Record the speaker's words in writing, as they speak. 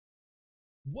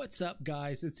What's up,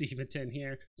 guys? It's Eventon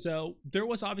here. So there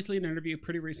was obviously an interview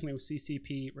pretty recently with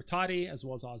CCP Rattati as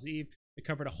well as Eve. It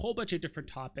covered a whole bunch of different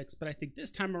topics, but I think this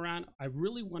time around, I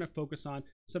really want to focus on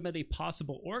some of the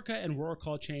possible Orca and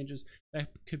Rorqual changes that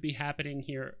could be happening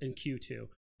here in Q2.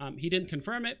 He didn't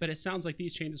confirm it, but it sounds like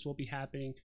these changes will be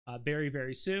happening very,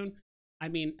 very soon. I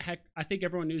mean, heck, I think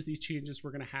everyone knew these changes were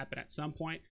going to happen at some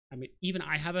point. I mean, even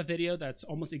I have a video that's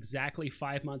almost exactly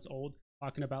 5 months old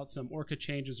talking about some Orca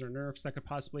changes or nerfs that could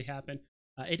possibly happen.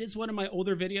 It is one of my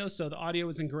older videos, so the audio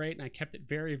isn't great, and I kept it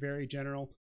very, very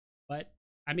general. But,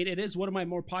 I mean, it is one of my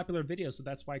more popular videos, so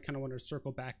that's why I kind of want to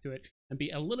circle back to it and be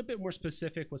a little bit more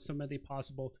specific with some of the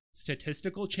possible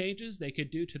statistical changes they could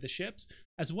do to the ships,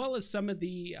 as well as some of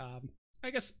the,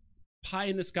 I guess,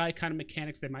 pie-in-the-sky kind of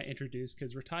mechanics they might introduce,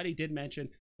 because Rattati did mention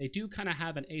they do kind of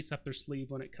have an ace up their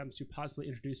sleeve when it comes to possibly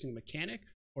introducing a mechanic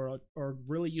or a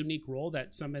really unique role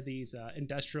that some of these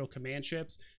industrial command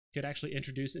ships could actually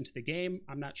introduce into the game.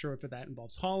 I'm not sure if that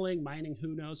involves hauling, mining,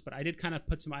 who knows, but I did kind of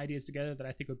put some ideas together that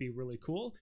I think would be really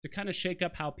cool to kind of shake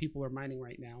up how people are mining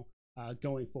right now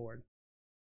going forward.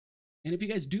 And if you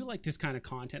guys do like this kind of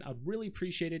content, I'd really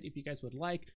appreciate it if you guys would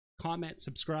like, comment,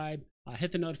 subscribe,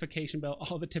 hit the notification bell,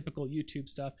 all the typical YouTube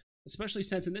stuff, especially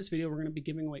since in this video we're going to be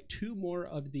giving away 2 more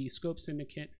of the Scope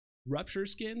Syndicate Rupture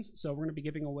skins. So we're going to be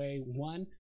giving away one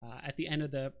at the end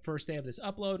of the first day of this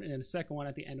upload, and then a second one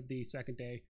at the end of the second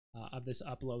day of this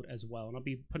upload as well. And I'll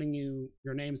be putting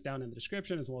your names down in the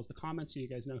description as well as the comments so you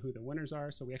guys know who the winners are.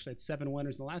 So we actually had 7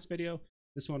 winners in the last video.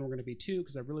 This one we're going to be 2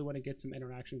 because I really want to get some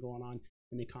interaction going on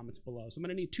in the comments below. So I'm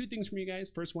going to need 2 things from you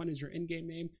guys. First one is your in-game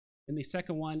name, and the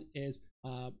second one is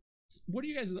what are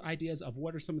you guys' ideas of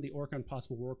what are some of the Orca and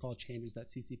possible Rorqual changes that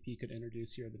CCP could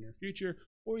introduce here in the near future?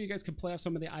 Or you guys could play off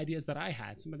some of the ideas that I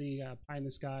had, some of the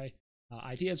pie-in-the-sky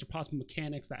ideas or possible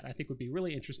mechanics that I think would be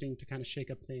really interesting to kind of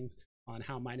shake up things on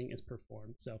how mining is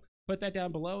performed. So put that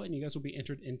down below and you guys will be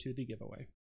entered into the giveaway.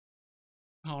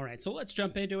 All right, so let's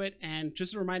jump into it. And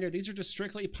just a reminder, these are just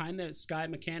strictly pie-in-the-sky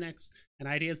mechanics and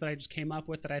ideas that I just came up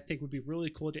with that I think would be really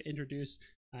cool to introduce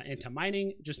into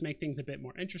mining, just make things a bit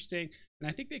more interesting. And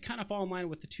I think they kind of fall in line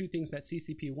with the 2 things that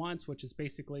CCP wants, which is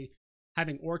basically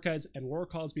having Orcas and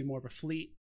Rorquals be more of a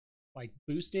fleet like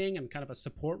boosting and kind of a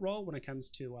support role when it comes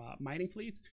to mining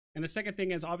fleets. And the second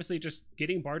thing is obviously just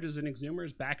getting barges and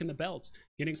exhumers back in the belts,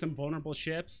 getting some vulnerable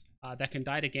ships that can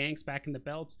die to ganks back in the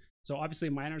belts. So obviously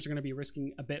miners are going to be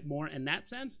risking a bit more in that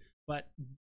sense, but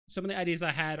some of the ideas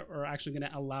I had are actually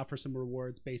going to allow for some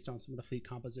rewards based on some of the fleet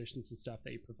compositions and stuff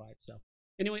that you provide. So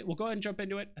anyway, we'll go ahead and jump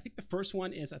into it. I think the first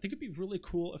one is I think it'd be really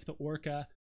cool if the Orca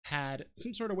had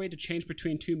some sort of way to change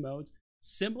between 2 modes,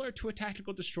 similar to a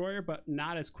tactical destroyer, but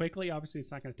not as quickly. Obviously,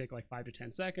 it's not going to take like 5 to 10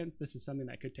 seconds. This is something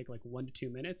that could take like 1 to 2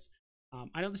 minutes.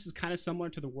 I know this is kind of similar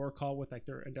to the Rorqual with like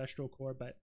their industrial core,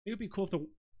 but it would be cool if the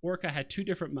Orca had 2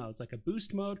 different modes, like a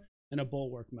boost mode and a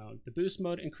bulwark mode. The boost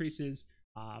mode increases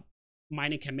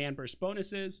mining command burst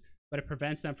bonuses, but it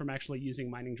prevents them from actually using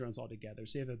mining drones altogether.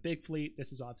 So you have a big fleet.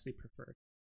 This is obviously preferred.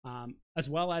 As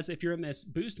well as if you're in this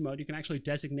boost mode, you can actually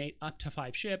designate up to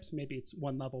 5 ships. Maybe it's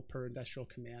 1 level per industrial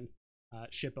command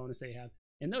ship bonus they have,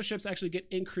 and those ships actually get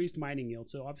increased mining yield.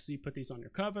 So obviously you put these on your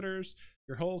covetors,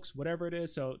 your hulks, whatever it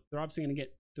is, so they're obviously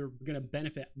going to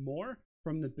benefit more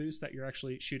from the boost that you're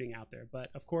actually shooting out there. But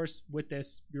of course with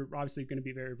this you're obviously going to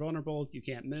be very vulnerable. You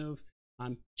can't move.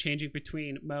 Changing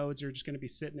between modes, you're just going to be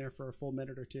sitting there for a full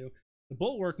minute or 2. The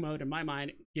bulwark mode in my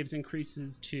mind gives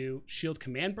increases to shield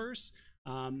command bursts.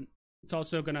 It's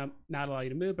also going to not allow you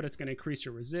to move, but it's going to increase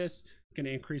your resist. It's going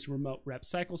to increase remote rep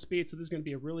cycle speed. So this is going to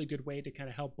be a really good way to kind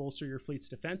of help bolster your fleet's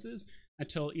defenses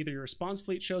until either your response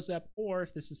fleet shows up, or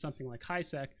if this is something like high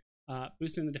sec,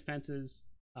 boosting the defenses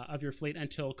of your fleet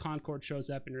until Concord shows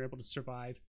up and you're able to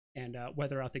survive and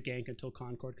weather out the gank until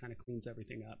Concord kind of cleans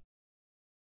everything up.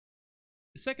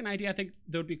 The second idea I think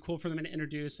that would be cool for them to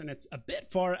introduce, and it's a bit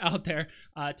far out there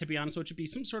to be honest, which would be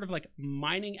some sort of like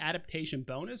mining adaptation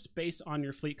bonus based on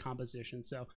your fleet composition.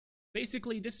 So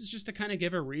basically this is just to kind of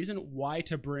give a reason why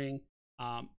to bring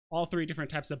all 3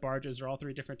 different types of barges or all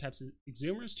 3 different types of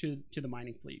exhumers to the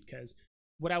mining fleet. Because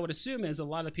what I would assume is a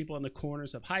lot of people in the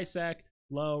corners of high sec,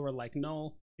 low, or like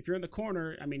null, if you're in the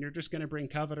corner, I mean, you're just going to bring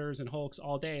covetors and hulks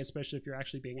all day, especially if you're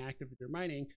actually being active with your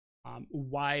mining.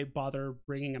 Why bother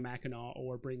bringing a Mackinac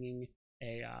or bringing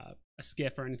a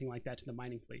skiff or anything like that to the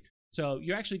mining fleet? So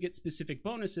you actually get specific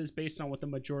bonuses based on what the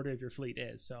majority of your fleet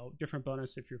is. So different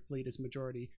bonus if your fleet is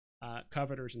majority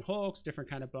covetors and hulks, different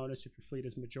kind of bonus if your fleet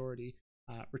is majority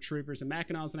retrievers and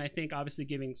Mackinacs. And I think obviously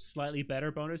giving slightly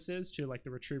better bonuses to like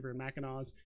the retriever and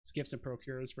Mackinacs, skiffs and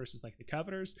procurers versus like the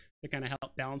covetors to kind of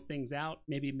help balance things out,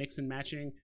 maybe mix and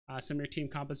matching some of your team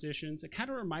compositions. It kind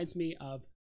of reminds me of,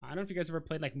 I don't know if you guys ever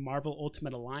played like Marvel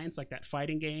Ultimate Alliance, like that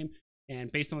fighting game.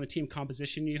 And based on the team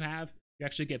composition you have, you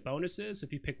actually get bonuses. So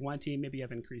if you pick one team, maybe you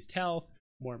have increased health,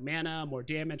 more mana, more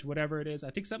damage, whatever it is.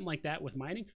 I think something like that with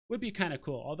mining would be kind of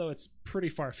cool, although it's pretty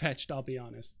far-fetched, I'll be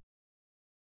honest.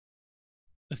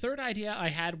 The third idea I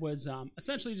had was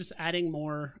essentially just adding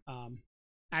more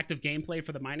active gameplay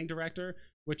for the mining director,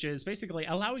 which is basically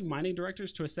allowing mining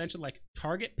directors to essentially like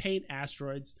target paint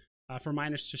asteroids for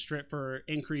miners to strip for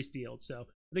increased yield. So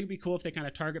I think it'd be cool if they kind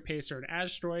of target pay a certain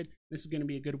asteroid. This is going to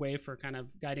be a good way for kind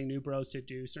of guiding new bros to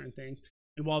do certain things.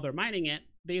 And while they're mining it,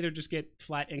 they either just get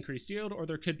flat increased yield, or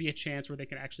there could be a chance where they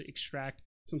can actually extract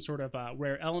some sort of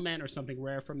rare element or something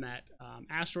rare from that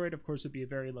asteroid. Of course, it would be a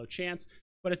very low chance,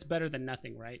 but it's better than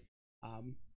nothing, right?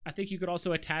 I think you could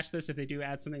also attach this if they do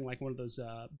add something like one of those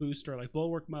boost or like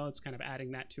bulwark modes, kind of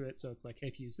adding that to it. So it's like, hey,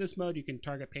 if you use this mode, you can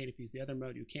target paint. If you use the other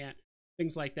mode, you can't.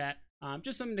 Things like that.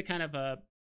 Just something to kind of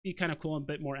be kind of cool and a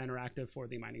bit more interactive for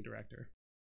the mining director.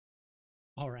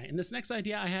 All right, and this next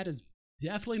idea I had is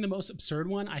definitely the most absurd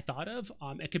one I thought of.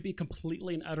 It could be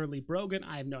completely and utterly broken.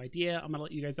 I have no idea. I'm gonna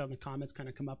let you guys out in the comments kind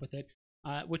of come up with it,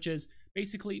 which is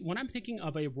basically when I'm thinking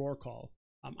of a Rorqual,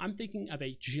 I'm thinking of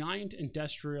a giant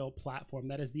industrial platform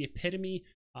that is the epitome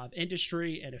of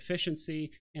industry and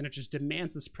efficiency, and it just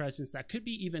demands this presence that could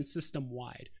be even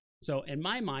system-wide. So in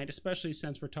my mind, especially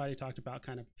since Rattati talked about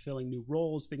kind of filling new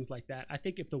roles, things like that, I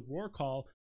think if the Rorqual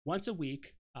once a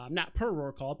week, not per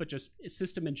Rorqual, but just a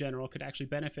system in general, could actually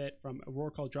benefit from a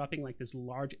Rorqual dropping like this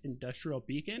large industrial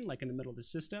beacon, like in the middle of the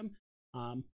system,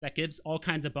 that gives all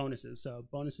kinds of bonuses. So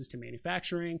bonuses to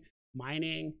manufacturing,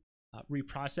 mining,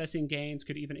 reprocessing gains,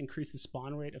 could even increase the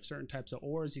spawn rate of certain types of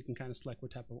ores. You can kind of select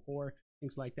what type of ore,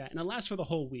 things like that. And it lasts for the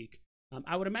whole week.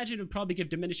 I would imagine it would probably give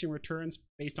diminishing returns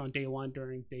based on day 1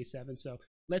 during day 7. So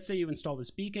let's say you install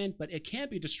this beacon, but it can't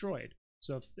be destroyed.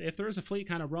 So if there is a fleet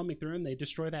kind of roaming through and they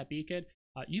destroy that beacon,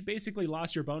 you basically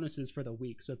lost your bonuses for the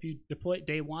week. So if you deploy it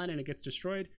day 1 and it gets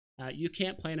destroyed, you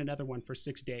can't plan another one for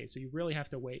 6 days. So you really have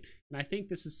to wait. And I think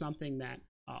this is something that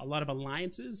a lot of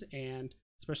alliances and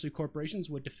especially corporations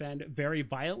would defend very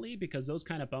violently, because those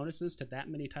kind of bonuses to that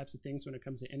many types of things when it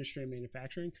comes to industry and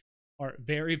manufacturing are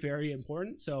very, very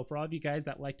important. So for all of you guys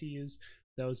that like to use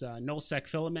those nullsec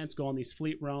filaments, go on these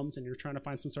fleet roams, and you're trying to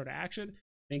find some sort of action,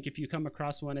 I think if you come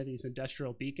across one of these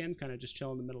industrial beacons kind of just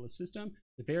chill in the middle of the system,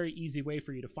 a very easy way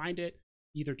for you to find it,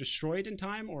 either destroy it in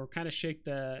time or kind of shake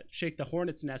the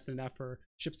hornet's nest enough for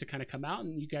ships to kind of come out,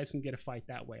 and you guys can get a fight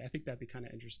that way. I think that'd be kind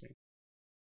of interesting.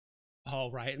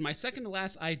 All right, and my second to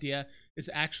last idea is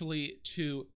actually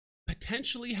to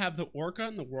potentially have the Orca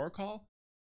and the Rorqual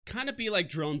kind of be like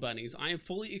drone bunnies. I am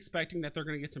fully expecting that they're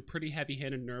going to get some pretty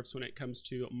heavy-handed nerfs when it comes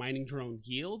to mining drone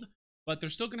yield, but they're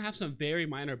still going to have some very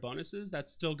minor bonuses.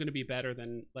 That's still going to be better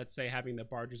than, let's say, having the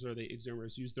barges or the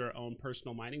exhumers use their own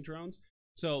personal mining drones.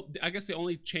 So I guess the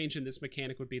only change in this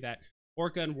mechanic would be that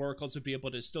Orca and Rorquals would be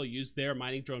able to still use their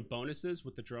mining drone bonuses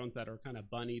with the drones that are kind of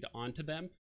bunnied onto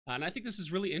them. And I think this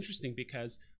is really interesting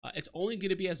because it's only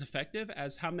going to be as effective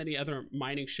as how many other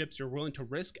mining ships you're willing to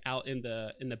risk out in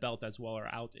the belt as well, or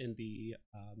out in the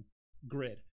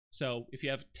grid. So if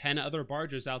you have 10 other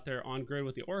barges out there on grid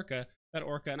with the Orca, that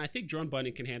Orca, and I think Drone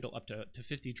Bunny can handle up to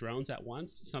 50 drones at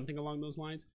once, something along those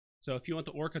lines. So if you want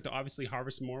the Orca to obviously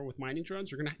harvest more with mining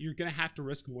drones, you're gonna have to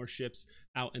risk more ships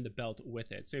out in the belt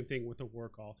with it. Same thing with the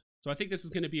Rorqual. So I think this is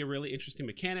going to be a really interesting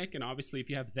mechanic, and obviously if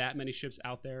you have that many ships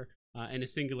out there in a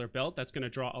singular belt, that's going to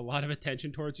draw a lot of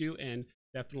attention towards you and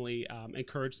definitely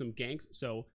encourage some ganks.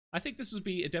 So I think this would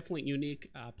be a definitely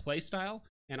unique play style,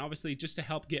 and obviously just to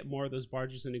help get more of those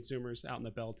barges and exhumers out in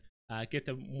the belt, get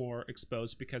them more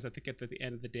exposed, because I think at the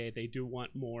end of the day, they do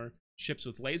want more ships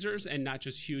with lasers and not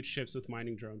just huge ships with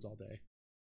mining drones all day.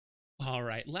 All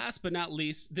right, last but not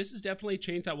least, this is definitely a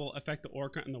change that will affect the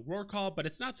Orca and the Rorqual, but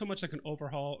it's not so much like an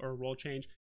overhaul or a role change.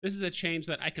 This is a change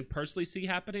that I can personally see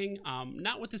happening,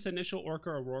 not with this initial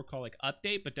Orca or Rorqual like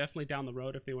update, but definitely down the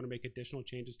road if they want to make additional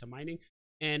changes to mining.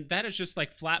 And that is just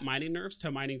like flat mining nerfs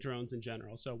to mining drones in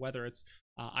general. So whether it's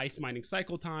ice mining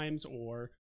cycle times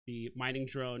or the mining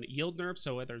drone yield nerf,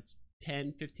 so whether it's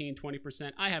 10, 15,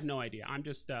 20%, I have no idea. I'm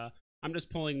just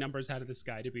pulling numbers out of the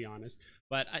sky, to be honest.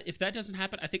 But if that doesn't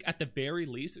happen, I think at the very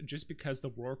least, just because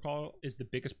the Rorqual is the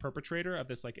biggest perpetrator of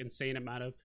this like insane amount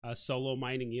of solo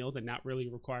mining yield and not really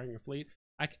requiring a fleet,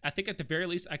 I think at the very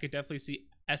least, I could definitely see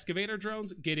excavator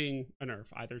drones getting a nerf,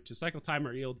 either to cycle time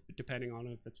or yield, depending on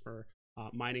if it's for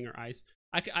mining or ice.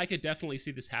 I could definitely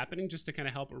see this happening just to kind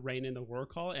of help rein in the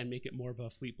Rorqual and make it more of a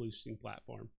fleet boosting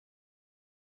platform.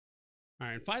 All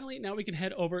right, and finally, now we can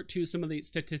head over to some of the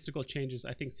statistical changes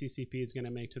I think CCP is going to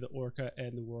make to the Orca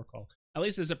and the Rorqual, at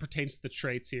least as it pertains to the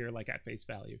traits here, like at face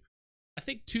value. I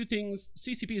think two things,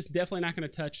 CCP is definitely not going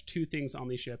to touch two things on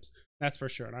these ships, that's for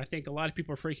sure. And I think a lot of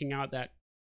people are freaking out that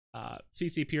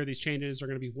CCP or these changes are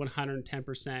going to be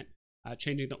 110%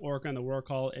 changing the Orca and the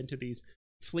Rorqual into these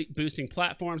fleet boosting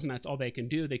platforms, and that's all they can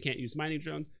do. They can't use mining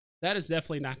drones. That is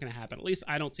definitely not going to happen. At least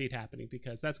I don't see it happening,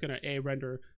 because that's going to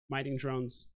render mining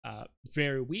drones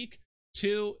very weak.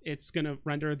 Two, it's going to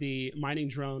render the mining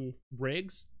drone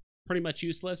rigs pretty much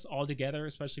useless altogether,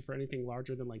 especially for anything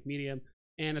larger than like medium.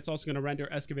 And it's also going to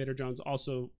render excavator drones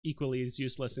also equally as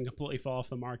useless and completely fall off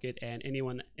the market. And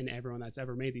anyone and everyone that's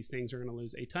ever made these things are going to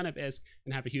lose a ton of ISK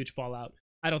and have a huge fallout.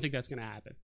 I don't think that's going to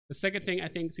happen. The second thing I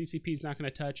think CCP is not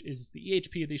going to touch is the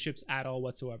EHP of these ships at all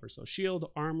whatsoever. So shield,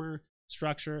 armor,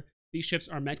 structure, these ships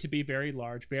are meant to be very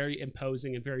large, very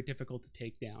imposing, and very difficult to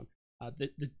take down.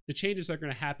 The changes that are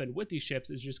going to happen with these ships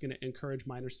is just going to encourage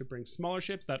miners to bring smaller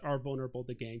ships that are vulnerable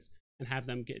to ganks and have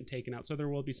them getting taken out. So there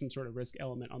will be some sort of risk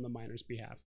element on the miners'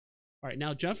 behalf. All right,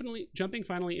 now jumping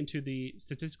finally into the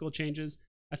statistical changes,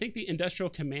 I think the industrial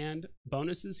command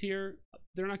bonuses here,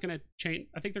 they're not going to change.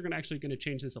 I think they're actually going to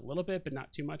change this a little bit, but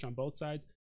not too much on both sides.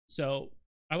 So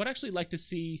I would actually like to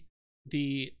see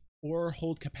the ore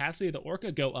hold capacity of the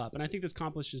Orca go up. And I think this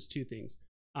accomplishes two things.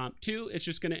 Two, it's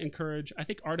just going to encourage, I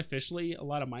think artificially, a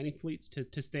lot of mining fleets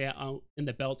to stay out in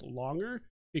the belt longer,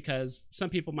 because some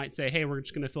people might say, hey, we're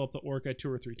just going to fill up the Orca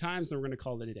 2 or 3 times, then we're going to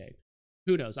call it a day.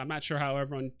 Who knows? I'm not sure how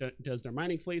everyone does their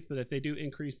mining fleets, but if they do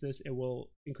increase this, it will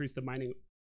increase the mining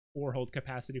ore hold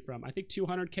capacity from, I think,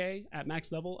 200K at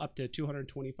max level up to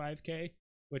 225K,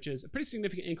 which is a pretty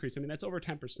significant increase. I mean, that's over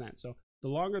 10%. So the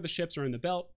longer the ships are in the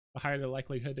belt, the higher the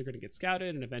likelihood they're going to get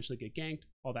scouted and eventually get ganked,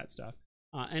 all that stuff.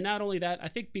 And not only that, I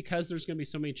think because there's going to be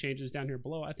so many changes down here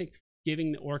below, I think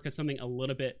giving the Orca something a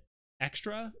little bit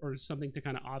extra, or something to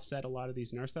kind of offset a lot of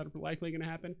these nerfs that are likely going to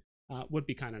happen, would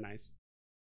be kind of nice.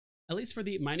 At least for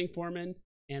the mining foreman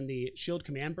and the shield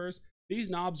command burst, these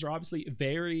knobs are obviously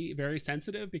very, very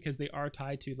sensitive, because they are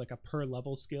tied to like a per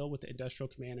level skill with the industrial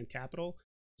command and capital.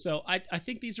 So I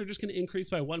think these are just going to increase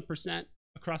by 1%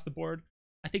 across the board.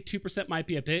 I think 2% might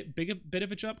be a bit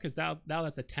of a jump, because now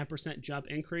that's a 10% jump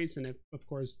increase. And of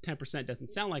course, 10% doesn't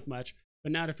sound like much,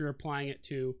 but not if you're applying it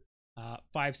to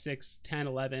 5, 6, 10,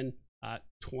 11,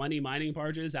 20 mining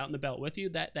barges out in the belt with you,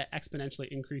 that exponentially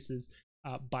increases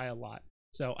by a lot.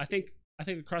 So I think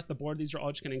across the board, these are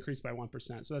all just going to increase by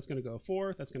 1%. So that's going to go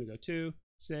 4, that's going to go 2,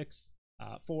 6,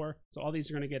 4. So all these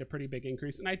are going to get a pretty big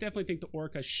increase. And I definitely think the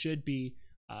Orca should be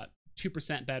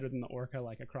 2% better than the Orca,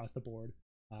 like across the board.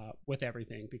 With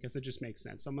everything, because it just makes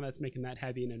sense. Someone that's making that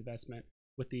heavy an investment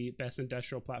with the best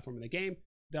industrial platform in the game,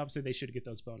 obviously they should get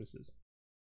those bonuses.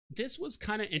 This was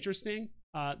kind of interesting.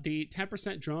 The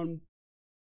 10% drone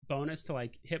bonus to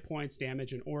like hit points,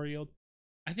 damage, and ore yield.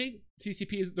 I think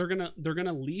CCP is they're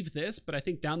gonna leave this, but I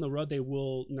think down the road they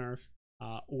will nerf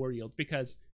ore yield,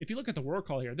 because if you look at the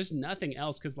Rorqual here, there's nothing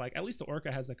else, because like at least the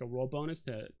Orca has like a roll bonus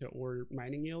to ore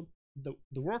mining yield. The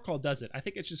Rorqual does it. I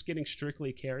think it's just getting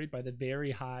strictly carried by the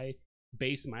very high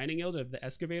base mining yield of the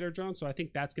excavator drone. So I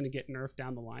think that's going to get nerfed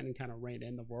down the line and kind of rein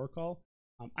in the Rorqual.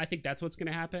 I think that's what's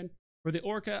going to happen. For the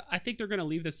Orca, I think they're going to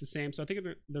leave this the same. So I think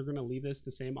they're going to leave this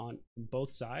the same on both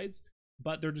sides,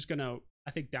 but they're just going to,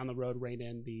 I think down the road, rein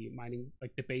in the mining,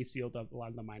 like the base yield of a lot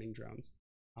of the mining drones.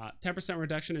 10%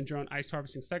 reduction in drone ice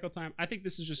harvesting cycle time. I think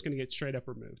this is just going to get straight up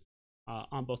removed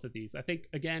on both of these. I think,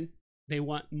 again, they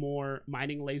want more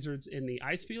mining lasers in the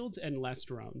ice fields and less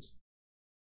drones.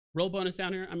 Roll bonus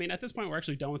down here. I mean, at this point, we're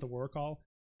actually done with the Rorqual.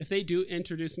 If they do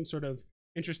introduce some sort of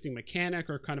interesting mechanic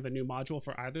or kind of a new module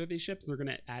for either of these ships, they're going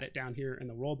to add it down here in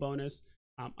the roll bonus.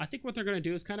 I think what they're going to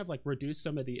do is kind of like reduce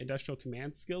some of the industrial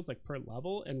command skills like per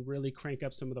level and really crank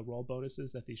up some of the roll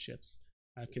bonuses that these ships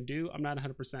can do. I'm not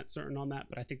 100% certain on that,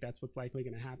 but I think that's what's likely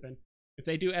going to happen. If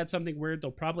they do add something weird,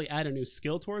 they'll probably add a new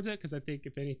skill towards it, because I think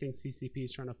if anything, CCP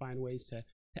is trying to find ways to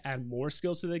add more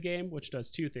skills to the game, which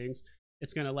does two things.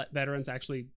 It's going to let veterans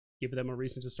actually give them a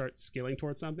reason to start skilling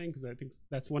towards something, because I think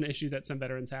that's one issue that some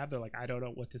veterans have. They're like, I don't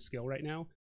know what to skill right now.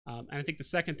 And I think the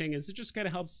second thing is it just kind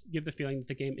of helps give the feeling that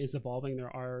the game is evolving.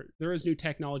 There is new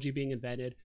technology being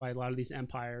invented by a lot of these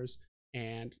empires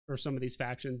or some of these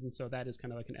factions, and so that is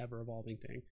kind of like an ever-evolving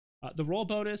thing. The roll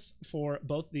bonus for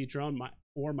both the drone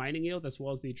ore mining yield as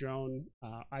well as the drone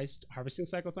ice harvesting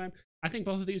cycle time, I think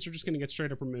both of these are just going to get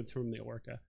straight up removed from the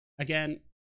Orca. Again,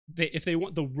 if they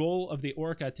want the role of the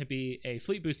Orca to be a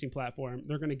fleet boosting platform,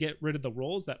 they're going to get rid of the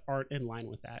roles that aren't in line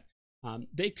with that.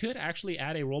 They could actually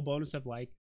add a roll bonus of like,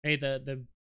 hey, the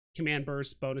command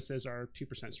burst bonuses are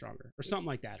 2% stronger or something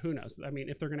like that. Who knows? I mean,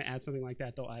 if they're going to add something like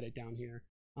that, they'll add it down here.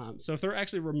 So if they're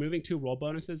actually removing 2 roll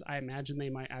bonuses, I imagine they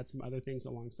might add some other things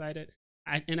alongside it.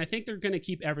 And I think they're going to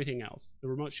keep everything else. The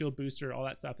remote shield booster, all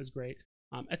that stuff is great.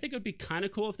 I think it would be kind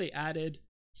of cool if they added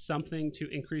something to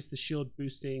increase the shield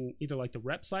boosting, either like the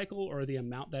rep cycle or the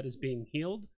amount that is being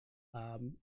healed.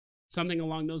 Something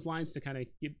along those lines to kind of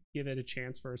give it a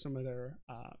chance for some of their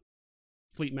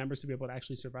fleet members to be able to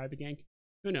actually survive the gank.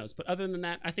 Who knows? But other than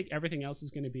that, I think everything else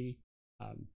is going to be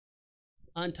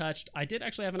untouched. I did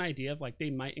actually have an idea of like they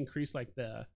might increase like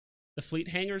the fleet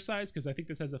hangar size, because I think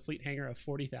this has a fleet hangar of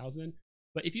 40,000.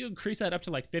 But if you increase that up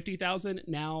to like 50,000,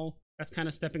 now that's kind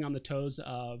of stepping on the toes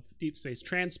of deep space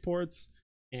transports.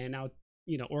 And now,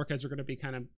 you know, Orcas are going to be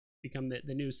kind of become the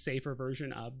new safer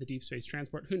version of the deep space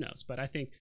transport. Who knows? But I think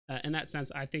in that sense,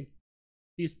 I think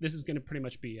this is going to pretty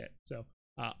much be it. So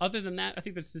other than that, I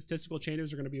think the statistical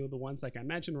changes are going to be the ones like I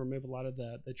mentioned, remove a lot of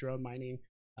the drone mining,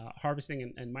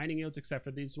 harvesting and mining yields, except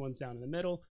for these ones down in the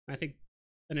middle. And I think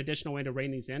an additional way to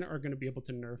rein these in are going to be able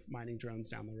to nerf mining drones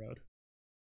down the road.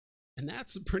 And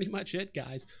that's pretty much it,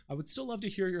 guys. I would still love to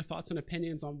hear your thoughts and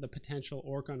opinions on the potential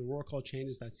Orca and Rorqual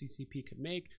changes that CCP could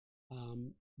make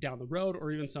down the road,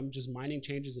 or even some just mining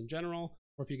changes in general.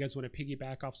 Or if you guys want to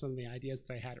piggyback off some of the ideas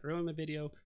that I had earlier in the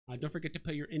video, don't forget to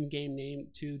put your in-game name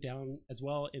too down as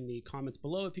well in the comments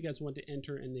below if you guys want to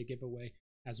enter in the giveaway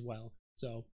as well.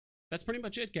 So that's pretty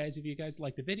much it, guys. If you guys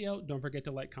like the video, don't forget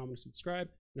to like, comment, subscribe.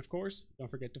 And of course, don't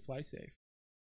forget to fly safe.